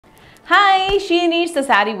Hi, she needs the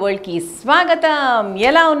Saree world ki స్వాగతం.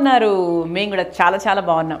 ఎలా ఉన్నారు? మేము కూడా చాలా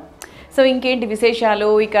బాగున్నాం. సో ఇంకేంటి విశేషాలు?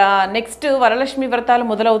 ఇక నెక్స్ట్ వరలక్ష్మి వ్రతాలు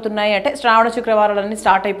మొదలవుతున్నాయి అంటే శ్రావణ శుక్రవారాలన్నీ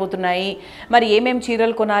స్టార్ట్ అయిపోతున్నాయి. మరి ఏమేం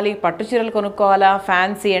చీరలు కొనాలి? పట్టు చీరలు కొనుక్కోవాలా?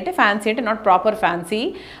 ఫ్యాన్సీ అంటే నాట్ ప్రాపర్ ఫ్యాన్సీ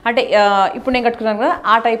అంటే ఇప్పుడు నేను కట్టుకున్నాను కదా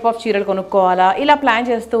ఆ టైప్ ఆఫ్ చీరలు కొనుక్కోవాలా ఇలా ప్లాన్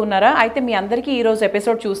చేస్తూ ఉన్నారా? అయితే మీ అందరికీ ఈరోజు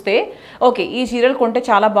ఎపిసోడ్ చూస్తే ఓకే ఈ చీరలు కొంటే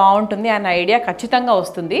చాలా బాగుంటుంది అన్న ఐడియా ఖచ్చితంగా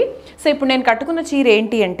వస్తుంది. సో ఇప్పుడు నేను కట్టుకున్న చీర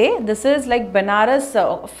ఏంటి అంటే this is like Banaras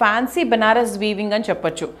fancy Banaras weaving అని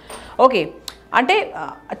చెప్పొచ్చు. ఓకే అంటే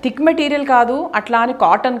థిక్ మెటీరియల్ కాదు, అట్లా అని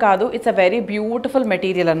కాటన్ కాదు, it's a very beautiful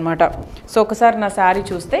material అనమాట. సో ఒకసారి నా శారీ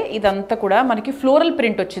చూస్తే ఇదంతా కూడా మనకి ఫ్లోరల్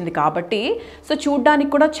ప్రింట్ వచ్చింది కాబట్టి సో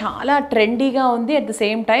చూడ్డానికి కూడా చాలా ట్రెండీగా ఉంది. At the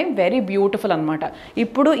same time very beautiful అనమాట.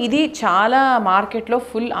 ఇప్పుడు ఇది చాలా మార్కెట్లో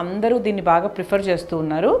ఫుల్ అందరూ దీన్ని బాగా ప్రిఫర్ చేస్తూ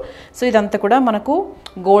ఉన్నారు. సో ఇదంతా కూడా మనకు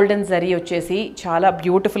గోల్డెన్ జరీ వచ్చేసి చాలా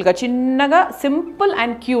బ్యూటిఫుల్గా చిన్నగా సింపుల్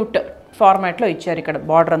అండ్ క్యూట్ ఫార్మాట్లో ఇచ్చారు ఇక్కడ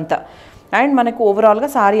బార్డర్ అంతా. అండ్ మనకు ఓవరాల్గా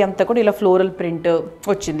సారీ అంతా కూడా ఇలా ఫ్లోరల్ ప్రింట్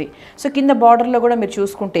వచ్చింది. సో కింద బార్డర్లో కూడా మీరు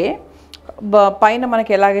చూసుకుంటే పైన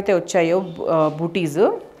మనకి ఎలాగైతే వచ్చాయో బూటీస్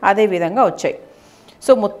అదే విధంగా వచ్చాయి.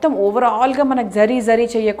 సో మొత్తం ఓవరాల్గా మనకు జరీ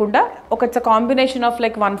చేయకుండా ఒక combination of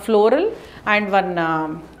like one floral and one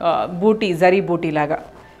బూటీ జరీ బూటీ లాగా.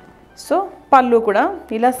 సో పళ్ళు కూడా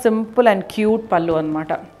ఇలా సింపుల్ అండ్ క్యూట్ పళ్ళు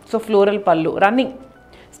అనమాట. సో ఫ్లోరల్ పళ్ళు రన్నింగ్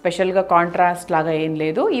స్పెషల్గా కాంట్రాస్ట్ లాగా ఏం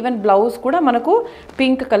లేదు. ఈవెన్ బ్లౌజ్ కూడా మనకు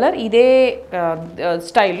పింక్ కలర్ ఇదే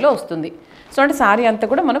స్టైల్లో వస్తుంది. సో అంటే శారీ అంతా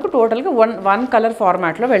కూడా మనకు టోటల్గా వన్ కలర్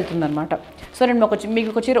ఫార్మాట్లో వెళ్తుంది అనమాట. సో నేను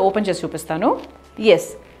మీకు ఒక చీర ఓపెన్ చేసి చూపిస్తాను. ఎస్,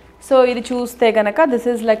 సో ఇది చూస్తే కనుక this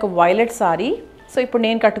is like violet sorry. So ఇప్పుడు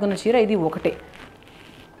నేను కట్టుకున్న చీర ఇది ఒకటే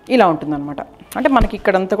ఇలా ఉంటుందన్నమాట. అంటే మనకి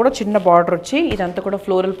ఇక్కడంతా కూడా చిన్న బార్డర్ వచ్చి ఇదంతా కూడా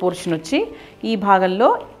ఫ్లోరల్ పోర్షన్ వచ్చి ఈ భాగంలో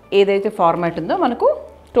ఏదైతే ఫార్మాట్ ఉందో మనకు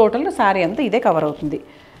టోటల్గా శారీ అంతా ఇదే కవర్ అవుతుంది.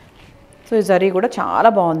 సో ఈ జరీ కూడా చాలా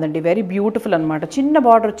బాగుందండి, వెరీ బ్యూటిఫుల్ అనమాట. చిన్న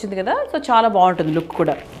బార్డర్ వచ్చింది కదా, సో చాలా బాగుంటుంది లుక్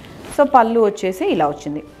కూడా. సో పళ్ళు వచ్చేసి ఇలా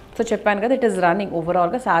వచ్చింది. సో చెప్పాను కదా ఇట్ ఈస్ రన్నింగ్,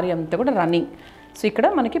 ఓవరాల్గా శారీ అంతా కూడా రన్నింగ్. సో ఇక్కడ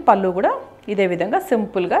మనకి పళ్ళు కూడా ఇదే విధంగా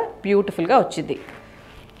సింపుల్గా బ్యూటిఫుల్గా వచ్చింది.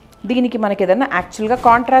 దీనికి మనకి ఏదైనా యాక్చువల్గా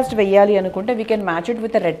కాంట్రాస్ట్ వెయ్యాలి అనుకుంటే we can match it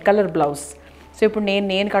with red colour blouse. So ఇప్పుడు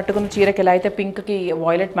నేను కట్టుకున్న చీరకి ఎలా అయితే పింక్కి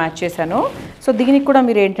వాయిలెట్ మ్యాచ్ చేశానో సో దీనికి కూడా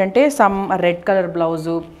మీరు ఏంటంటే సమ్ రెడ్ కలర్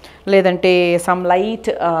బ్లౌజు లేదంటే some light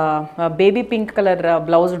baby pink colour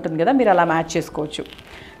blouse ఉంటుంది కదా, మీరు అలా మ్యాచ్ చేసుకోవచ్చు.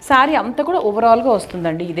 శారీ అంతా కూడా ఓవరాల్గా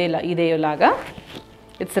వస్తుందండి ఇదేలాగా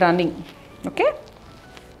ఇట్స్ రన్నింగ్. ఓకే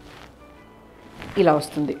ఇలా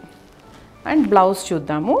వస్తుంది. అండ్ బ్లౌజ్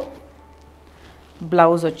చూద్దాము.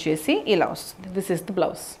 బ్లౌజ్ వచ్చేసి ఇలా వస్తుంది. This is the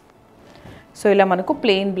blouse. So ఇలా మనకు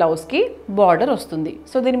ప్లెయిన్ బ్లౌజ్కి బార్డర్ వస్తుంది.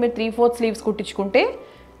 సో దీన్ని మీరు 3/4 స్లీవ్స్ కుట్టించుకుంటే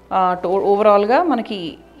ఓవరాల్గా మనకి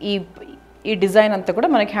ఈ డిజైన్ అంతా కూడా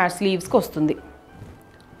మనకి హ్యాండ్ స్లీవ్స్కి వస్తుంది.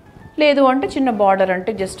 లేదు అంటే చిన్న బార్డర్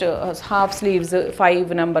అంటే జస్ట్ హాఫ్ స్లీవ్స్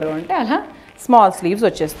 5 నెంబరు అంటే అలా స్మాల్ స్లీవ్స్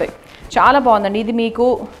వచ్చేస్తాయి. చాలా బాగుందండి. ఇది మీకు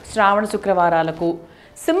శ్రావణ శుక్రవారాలకు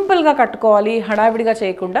సింపుల్గా కట్టుకోవాలి, హడావిడిగా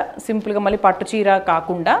చేయకుండా సింపుల్గా మళ్ళీ పట్టు చీర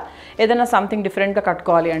కాకుండా ఏదైనా సంథింగ్ డిఫరెంట్గా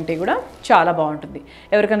కట్టుకోవాలి అంటే కూడా చాలా బాగుంటుంది.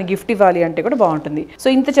 ఎవరికైనా గిఫ్ట్ ఇవ్వాలి అంటే కూడా బాగుంటుంది. సో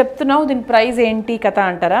ఇంత చెప్తున్నావు, దీని ప్రైస్ ఏంటి కథ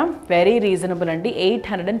అంటారా? వెరీ రీజనబుల్ అండి.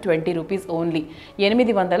 820 రూపీస్ ఓన్లీ,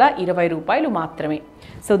 820 రూపాయలు మాత్రమే.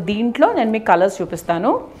 సో దీంట్లో నేను మీకు కలర్స్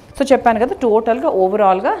చూపిస్తాను. సో చెప్పాను కదా టోటల్గా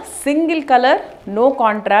ఓవరాల్గా సింగిల్ కలర్, నో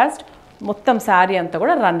కాంట్రాస్ట్, మొత్తం శారీ అంతా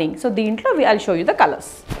కూడా రన్నింగ్. సో దీంట్లో I'll show you the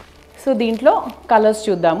colours. So దీంట్లో కలర్స్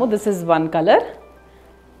చూద్దాము. This is one colour.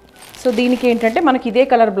 So దీనికి ఏంటంటే మనకి ఇదే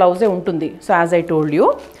కలర్ బ్లౌజే ఉంటుంది. So as I told you.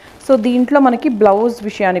 So దీంట్లో మనకి బ్లౌజ్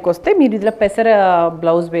విషయానికి వస్తే మీరు ఇదిలో పెసర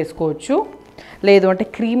బ్లౌజ్ వేసుకోవచ్చు, లేదు అంటే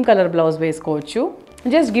క్రీమ్ కలర్ బ్లౌజ్ వేసుకోవచ్చు.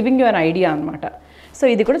 Just giving you an idea అనమాట. సో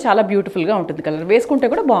ఇది కూడా చాలా బ్యూటిఫుల్గా ఉంటుంది. కలర్ వేసుకుంటే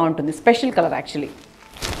కూడా బాగుంటుంది, special colour actually.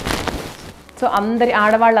 So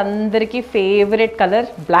ఆడవాళ్ళందరికీ favourite colour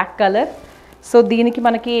black colour. So దీనికి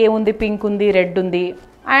మనకి ఏముంది, పింక్ ఉంది, రెడ్ ఉంది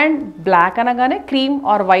అండ్ బ్లాక్ అనగానే క్రీమ్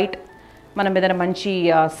ఆర్ వైట్ మనం ఏదైనా మంచి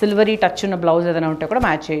సిల్వరీ టచ్ ఉన్న బ్లౌజ్ ఏదైనా ఉంటే కూడా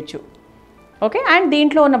మ్యాచ్ చేయొచ్చు. ఓకే, అండ్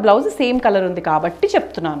దీంట్లో ఉన్న బ్లౌజ్ సేమ్ కలర్ ఉంది కాబట్టి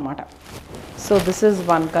చెప్తున్నాను అనమాట. So this is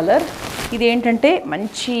one colour. ఇది ఏంటంటే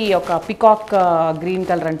మంచి ఒక పికాక్ గ్రీన్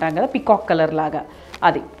కలర్ అంటాం కదా, పికాక్ కలర్ లాగా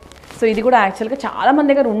అది. సో ఇది కూడా యాక్చువల్గా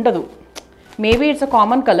చాలామంది దగ్గర ఉండదు. Maybe it's a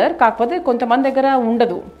common colour, కాకపోతే కొంతమంది దగ్గర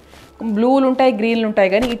ఉండదు. బ్లూలు ఉంటాయి, గ్రీన్లు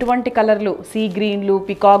ఉంటాయి, కానీ ఇటువంటి కలర్లు సీ గ్రీన్లు,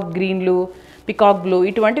 పికాక్ గ్రీన్లు, పికాక్ బ్లూ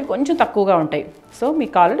ఇటువంటివి కొంచెం తక్కువగా ఉంటాయి. సో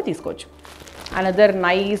మీకు కావాలంటే తీసుకోవచ్చు. Another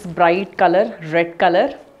nice bright colour red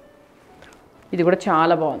colour. ఇది కూడా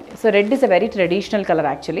చాలా బాగుంది. So red is a very traditional colour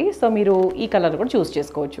actually. So మీరు ఈ కలర్ కూడా చూస్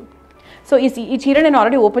చేసుకోవచ్చు. సో ఈ చీర నేను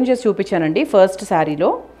ఆల్రెడీ ఓపెన్ చేసి చూపించానండి ఫస్ట్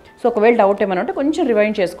శారీలో. సో ఒకవేళ డౌట్ ఏమైనా ఉంటే కొంచెం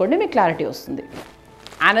రివైండ్ చేసుకోండి, మీకు క్లారిటీ వస్తుంది.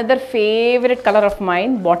 Another favourite colour of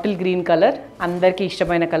mine bottle green colour, అందరికీ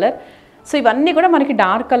ఇష్టమైన కలర్. సో ఇవన్నీ కూడా మనకి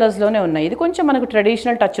డార్క్ కలర్స్లోనే ఉన్నాయి. ఇది కొంచెం మనకు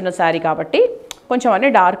ట్రెడిషనల్ టచ్ ఉన్న శారీ కాబట్టి కొంచెం అన్నీ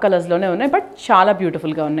డార్క్ కలర్స్లోనే ఉన్నాయి, బట్ చాలా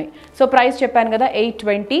బ్యూటిఫుల్గా ఉన్నాయి. సో ప్రైస్ చెప్పాను కదా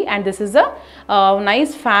 820, and this is a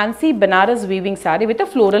nice fancy Banaras weaving sari with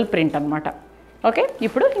floral print అనమాట. ఓకే,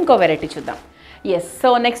 ఇప్పుడు ఇంకో వెరైటీ చూద్దాం. ఎస్, సో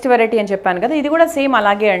నెక్స్ట్ వెరైటీ అని చెప్పాను కదా, ఇది కూడా సేమ్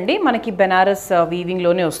అలాగే అండి, మనకి బెనారస్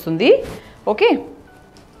వీవింగ్లోనే వస్తుంది. ఓకే,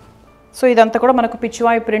 సో ఇదంతా కూడా మనకు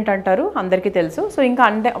పిచ్వాయి ప్రింట్ అంటారు, అందరికీ తెలుసు. సో ఇంకా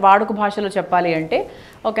అంటే వాడుక భాషలో చెప్పాలి అంటే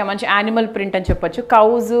ఓకే, మంచి యానిమల్ ప్రింట్ అని చెప్పొచ్చు.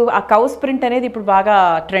 ఆ కౌస్ ప్రింట్ అనేది ఇప్పుడు బాగా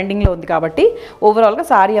ట్రెండింగ్లో ఉంది కాబట్టి ఓవరాల్గా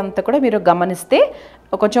శారీ అంతా కూడా మీరు గమనిస్తే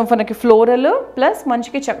కొంచెం మనకి ఫ్లోరల్ ప్లస్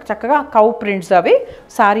మంచికి చక్కగా కౌ ప్రింట్స్ అవి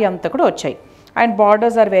శారీ అంతా కూడా వచ్చాయి. And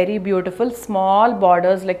borders are very beautiful, small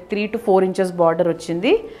borders like 3 to 4 inches border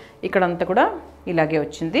వచ్చింది. ఇక్కడంతా కూడా ఇలాగే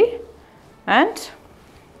వచ్చింది. అండ్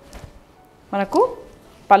మనకు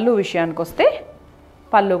పళ్ళు విషయానికి వస్తే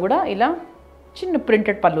పళ్ళు కూడా ఇలా చిన్న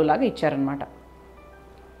ప్రింటెడ్ పళ్ళు లాగా ఇచ్చారనమాట.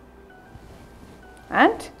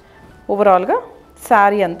 అండ్ ఓవరాల్గా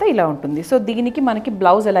శారీ అంతా ఇలా ఉంటుంది. సో దీనికి మనకి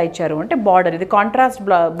బ్లౌజ్ ఎలా ఇచ్చారు అంటే బార్డర్, ఇది కాంట్రాస్ట్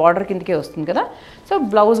బార్డర్ కిందకే వస్తుంది కదా, సో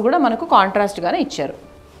బ్లౌజ్ కూడా మనకు కాంట్రాస్ట్గానే ఇచ్చారు.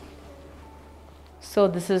 So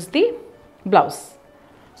this is the blouse.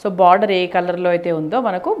 So border ఏ కలర్లో అయితే ఉందో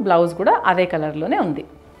మనకు బ్లౌజ్ కూడా అదే కలర్లోనే ఉంది,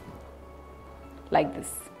 లైక్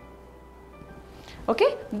దిస్. ఓకే,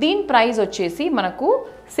 దీని ప్రైస్ వచ్చేసి మనకు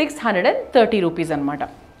 630 రూపీస్ అనమాట.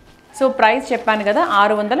 సో ప్రైస్ చెప్పాను కదా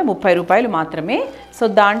 630 రూపాయలు మాత్రమే. సో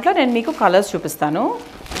దాంట్లో నేను మీకు కలర్స్ చూపిస్తాను.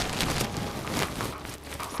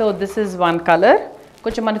 So this is one colour,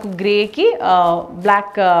 కొంచెం మనకు గ్రేకి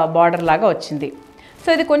బ్లాక్ బార్డర్ లాగా వచ్చింది. సో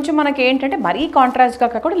ఇది కొంచెం మనకి ఏంటంటే మరీ కాంట్రాస్ట్గా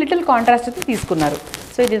కాకుండా లిటిల్ కాంట్రాస్ట్ అయితే తీసుకున్నారు.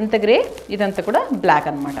 సో ఇది ఇంత గ్రే, ఇదంతా కూడా బ్లాక్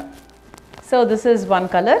అనమాట. So this is one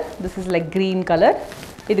colour, this is like green colour.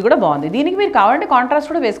 ఇది కూడా బాగుంది. దీనికి మీరు కావాలంటే కాంట్రాస్ట్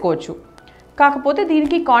కూడా వేసుకోవచ్చు, కాకపోతే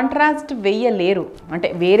దీనికి కాంట్రాస్ట్ వేయలేరు, అంటే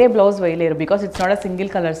వేరే blouse వేయలేరు, because it's not a single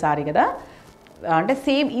colour sorry కదా. అంటే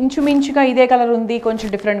సేమ్ ఇంచుమించుగా ఇదే కలర్ ఉంది, కొంచెం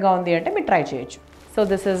డిఫరెంట్గా ఉంది అంటే మీరు ట్రై చేయొచ్చు. So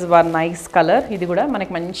this is one nice colour. ఇది కూడా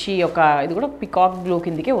మనకి మంచి ఇది కూడా పికాక్ బ్లూ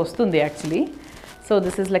కిందకే వస్తుంది actually. So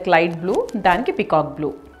this is like light blue, దానికి పికాక్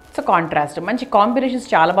బ్లూ. సో కాంట్రాస్ట్ మంచి కాంబినేషన్స్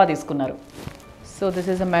చాలా బాగా తీసుకున్నారు. So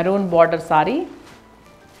this is a maroon border sorry.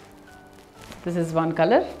 This is one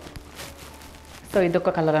colour. So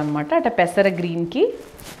ఇదొక కలర్ అనమాట, అంటే పెసర గ్రీన్కి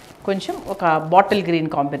కొంచెం ఒక బాటిల్ గ్రీన్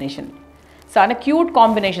కాంబినేషన్. సో అంటే cute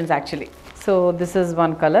combinations actually. So this is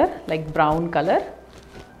one colour like brown colour.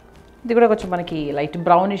 ఇది కూడా కొంచెం మనకి లైట్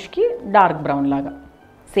బ్రౌనిష్కి డార్క్ బ్రౌన్ లాగా,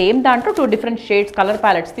 సేమ్ దాంట్లో 2 డిఫరెంట్ షేడ్స్ కలర్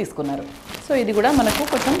ప్యాలెట్స్ తీసుకున్నారు. సో ఇది కూడా మనకు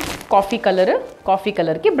కొంచెం కాఫీ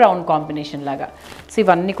కలర్కి బ్రౌన్ కాంబినేషన్ లాగా. సో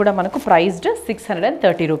ఇవన్నీ కూడా మనకు ప్రైస్డ్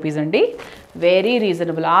 630 రూపీస్ అండి. Very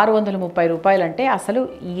reasonable. 630 రూపాయలు అంటే అసలు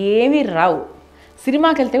ఏమీ రావు.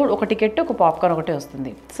 సినిమాకి వెళ్తే కూడా ఒక టికెట్ ఒక పాప్కార్న్ ఒకటే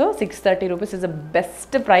వస్తుంది. So 630 rupees is the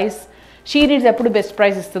best price. She needs ఎప్పుడు బెస్ట్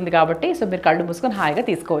ప్రైస్ ఇస్తుంది కాబట్టి సో మీరు కళ్ళు మూసుకొని హాయిగా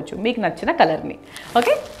తీసుకోవచ్చు మీకు నచ్చిన కలర్ని.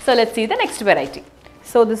 Okay, so let's see the next variety.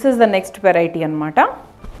 So this is the next variety అనమాట.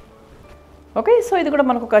 ఓకే, సో ఇది కూడా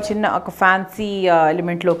మనకు ఒక ఫ్యాన్సీ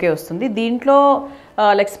ఎలిమెంట్లోకే వస్తుంది. దీంట్లో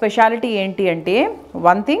లైక్ స్పెషాలిటీ ఏంటి అంటే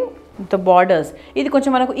వన్ థింగ్, ద బార్డర్స్. ఇది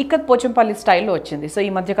కొంచెం మనకు ఇక్కత్ పోచంపల్లి స్టైల్లో వచ్చింది. సో ఈ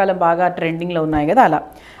మధ్యకాలం బాగా ట్రెండింగ్లో ఉన్నాయి కదా అలా.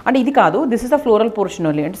 అంటే ఇది కాదు, this is a floral portion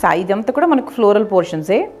only. అంటే ఇదంతా కూడా మనకు ఫ్లోరల్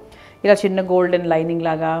పోర్షన్సే, ఇలా చిన్న గోల్డెన్ లైనింగ్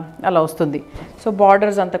లాగా అలా వస్తుంది. సో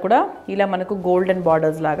బార్డర్స్ అంతా కూడా ఇలా మనకు గోల్డెన్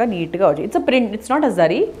బార్డర్స్ లాగా నీట్గా వచ్చాయి. It's a print, it's not a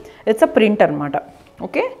zari, it's a print అనమాట.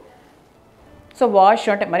 ఓకే, సో వాష్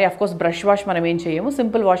అంటే మరి అఫ్కోర్స్ బ్రష్ వాష్ మనం ఏం చేయము,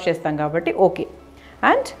 సింపుల్ వాష్ చేస్తాం కాబట్టి ఓకే.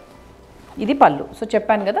 అండ్ ఇది పళ్ళు. సో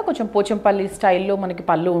చెప్పాను కదా కొంచెం పోచంపల్లి స్టైల్లో మనకి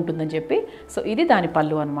పళ్ళు ఉంటుందని చెప్పి. సో ఇది దాని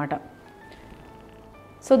పళ్ళు అనమాట.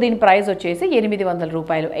 సో దీని ప్రైస్ వచ్చేసి 800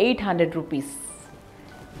 రూపాయలు, 800 రూపీస్.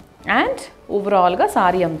 అండ్ ఓవరాల్గా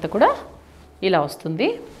సారీ అంతా కూడా ఇలా వస్తుంది.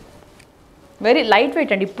 వెరీ లైట్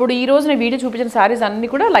వెయిట్ అండి. ఇప్పుడు ఈ రోజు నేను వీడియో చూపించిన సారీస్ అన్నీ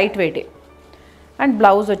కూడా లైట్ వెయిటే. అండ్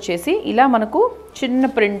బ్లౌజ్ వచ్చేసి ఇలా మనకు చిన్న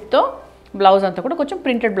ప్రింట్తో బ్లౌజ్ అంతా కూడా కొంచెం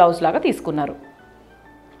ప్రింటెడ్ బ్లౌజ్ లాగా తీసుకున్నారు.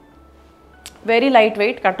 వెరీ లైట్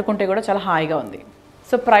వెయిట్, కట్టుకుంటే కూడా చాలా హాయిగా ఉంది.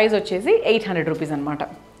 సో ప్రైస్ వచ్చేసి 800 రూపీస్ అనమాట.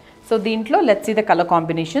 సో దీంట్లో let's see the colour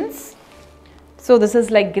combinations. So this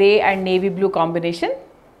is like grey and navy blue combination.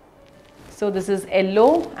 So this is yellow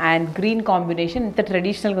and green combination. ఇంత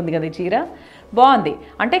ట్రెడిషనల్గా ఉంది కదా ఈ చీర, బాగుంది.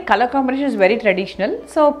 అంటే colour combination is very traditional.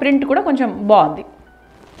 So print కూడా కొంచెం బాగుంది.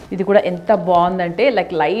 ఇది కూడా ఎంత బాగుందంటే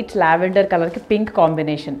లైక్ లైట్ లావెండర్ కలర్కి పింక్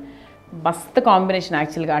కాంబినేషన్, మస్త్ కాంబినేషన్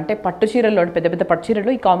యాక్చువల్గా. అంటే పట్టు చీరల్లో, పెద్ద పెద్ద పట్టు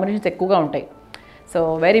చీరల్లో ఈ కాంబినేషన్స్ ఎక్కువగా ఉంటాయి. So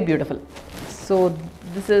very beautiful. So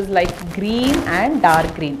this is like green and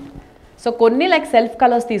dark green. So కొన్ని లైక్ సెల్ఫ్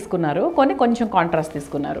కలర్స్ తీసుకున్నారు, కొన్ని కొంచెం కాంట్రాస్ట్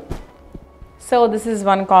తీసుకున్నారు. So this is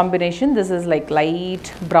one combination. This is like light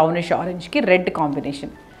brownish ఆరెంజ్కి red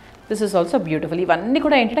combination. This is also beautiful. ఇవన్నీ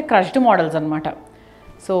కూడా ఏంటంటే crushed models అనమాట.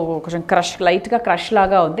 So కొంచెం క్రష్, లైట్గా క్రష్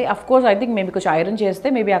లాగా ఉంది. Of course I think maybe కొంచెం ఐరన్ చేస్తే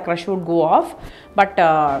మేబీ ఆ crush would go of. But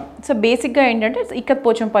so బేసిక్గా ఏంటంటే ఇక్కత్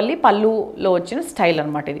పోచంపల్లి పళ్ళులో వచ్చిన స్టైల్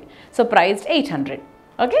అనమాట ఇది. So price 800.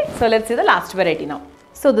 Okay, so let's see the last variety now.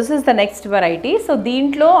 So this is the next variety. So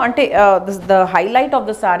దీంట్లో అంటే the highlight of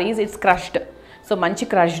the saris it's crushed. So మంచి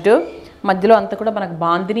crushed, మధ్యలో అంతా కూడా మనకు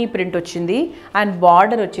బాందినీ ప్రింట్ వచ్చింది. అండ్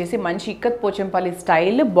బార్డర్ వచ్చేసి మంచి ఇక్కత్ పోచంపల్లి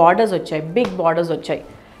స్టైల్ బార్డర్స్ వచ్చాయి, బిగ్ బార్డర్స్ వచ్చాయి.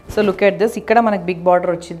 సో లుక్ ఎట్ దిస్, ఇక్కడ మనకు బిగ్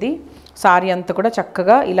బార్డర్ వచ్చింది. సారీ అంతా కూడా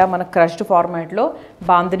చక్కగా ఇలా మనకు క్రష్డ్ ఫార్మాట్లో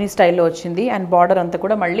బాందినీ స్టైల్లో వచ్చింది. అండ్ బార్డర్ అంతా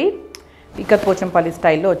కూడా మళ్ళీ ఇక్కత్ పోచంపల్లి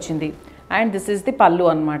స్టైల్లో వచ్చింది. అండ్ దిస్ ఈస్ ది పల్లు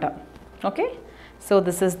అనమాట. Okay, so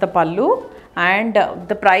this is the పల్లు and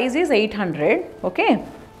the praise is 800. Okay,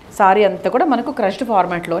 sorry అంతా కూడా మనకు క్రష్డ్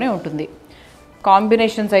ఫార్మాట్లోనే ఉంటుంది.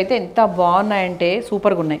 కాంబినేషన్స్ అయితే ఎంత బాగున్నాయంటే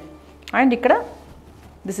సూపర్గా ఉన్నాయి. అండ్ ఇక్కడ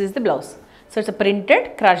this is the blouse. So it's printed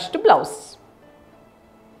crushed blouse.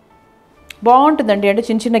 బాగుంటుందండి. అంటే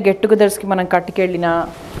చిన్న చిన్న గెట్ టుగెదర్స్కి మనం కట్టుకెళ్ళినా,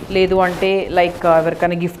 లేదు అంటే లైక్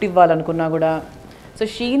ఎవరికైనా గిఫ్ట్ ఇవ్వాలనుకున్నా కూడా. సో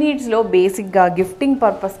షీ నీడ్స్లో బేసిక్గా గిఫ్టింగ్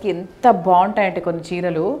పర్పస్కి ఎంత బాగుంటాయంటే కొన్ని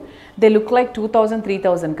చీరలు, దే లుక్ లైక్ 2000,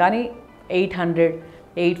 3000, కానీ 800,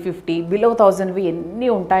 850, బిలో 1000వి ఎన్ని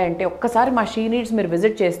ఉంటాయంటే ఒక్కసారి మా షీ నీడ్స్ మీరు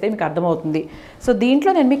విజిట్ చేస్తే మీకు అర్థమవుతుంది. సో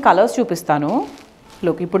దీంట్లో నేను మీకు కలర్స్ చూపిస్తాను.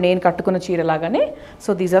 లుక్, ఇప్పుడు నేను కట్టుకున్న చీరలాగానే. So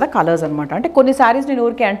these are the colours అనమాట. అంటే కొన్ని శారీస్ నేను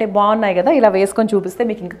ఊరికే అంటే బాగున్నాయి కదా ఇలా వేసుకొని చూపిస్తే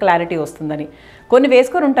మీకు ఇంకా క్లారిటీ వస్తుందని. కొన్ని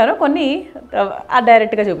వేసుకొని ఉంటాను, కొన్ని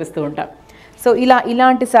డైరెక్ట్గా చూపిస్తూ ఉంటాను. సో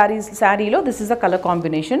ఇలాంటి శారీలో this is a colour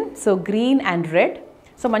combination. So green and red.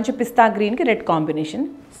 So మంచి పిస్తా గ్రీన్కి red combination.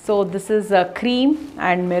 So this is cream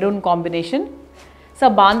and maroon combination. So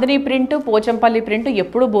bandhani print, Pochampally print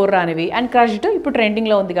ఎప్పుడు బోర్ రానివి. అండ్ క్రష్డ్ ఇప్పుడు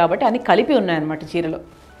ట్రెండింగ్లో ఉంది కాబట్టి అన్ని కలిపి ఉన్నాయన్నమాట చీరలో.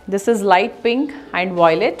 This is light pink and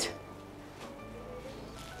violet.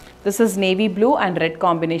 This is navy blue and red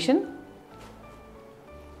combination.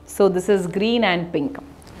 So this is green and pink.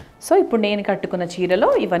 So ఇప్పుడు నేను కట్టుకున్న చీరలో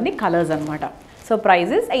ఇవన్నీ కలర్స్ అనమాట. So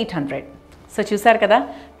price is 800. సో చూసారు కదా,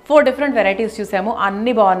 4 డిఫరెంట్ వెరైటీస్ చూసాము,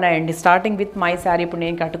 అన్నీ బాగున్నాయండి. స్టార్టింగ్ విత్ మై శారీ, ఇప్పుడు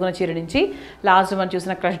నేను కట్టుకున్న చీర నుంచి లాస్ట్ మనం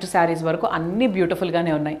చూసిన క్రష్డ్ శారీస్ వరకు అన్నీ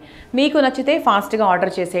బ్యూటిఫుల్గానే ఉన్నాయి. మీకు నచ్చితే ఫాస్ట్గా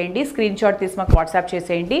ఆర్డర్ చేసేయండి, స్క్రీన్ షాట్ తీసి మాకు వాట్సాప్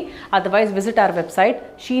చేసేయండి. Otherwise visit our website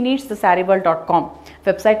sheeneedsthesareeworld.com.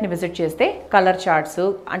 వెబ్సైట్ని విజిట్ చేస్తే కలర్ చార్ట్స్,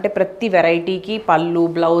 అంటే ప్రతి వెరైటీకి పళ్ళు,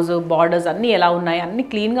 బ్లౌజ్, బార్డర్స్ అన్నీ ఎలా ఉన్నాయి అన్నీ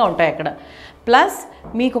క్లీన్గా ఉంటాయి అక్కడ. ప్లస్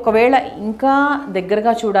మీకు ఒకవేళ ఇంకా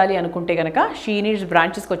దగ్గరగా చూడాలి అనుకుంటే కనుక షీ నీడ్స్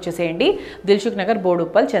బ్రాంచెస్కి వచ్చేసేయండి. దిల్షుక్ నగర్,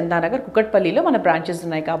 బోడుప్పల్, చందానగర్, కుకట్పల్లిలో మన బ్రాంచెస్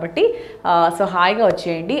ఉన్నాయి కాబట్టి సో హాయిగా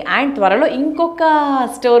వచ్చేయండి. అండ్ త్వరలో ఇంకొక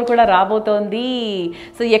స్టోర్ కూడా రాబోతోంది.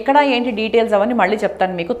 సో ఎక్కడ ఏంటి డీటెయిల్స్ అవన్నీ మళ్ళీ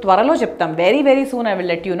చెప్తాను మీకు, త్వరలో చెప్తాం. Very very soon I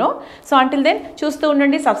will let you know. So until then చూస్తూ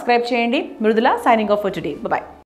ఉండండి, సబ్స్క్రైబ్ చేయండి. Mrudula signing off for today. Bye.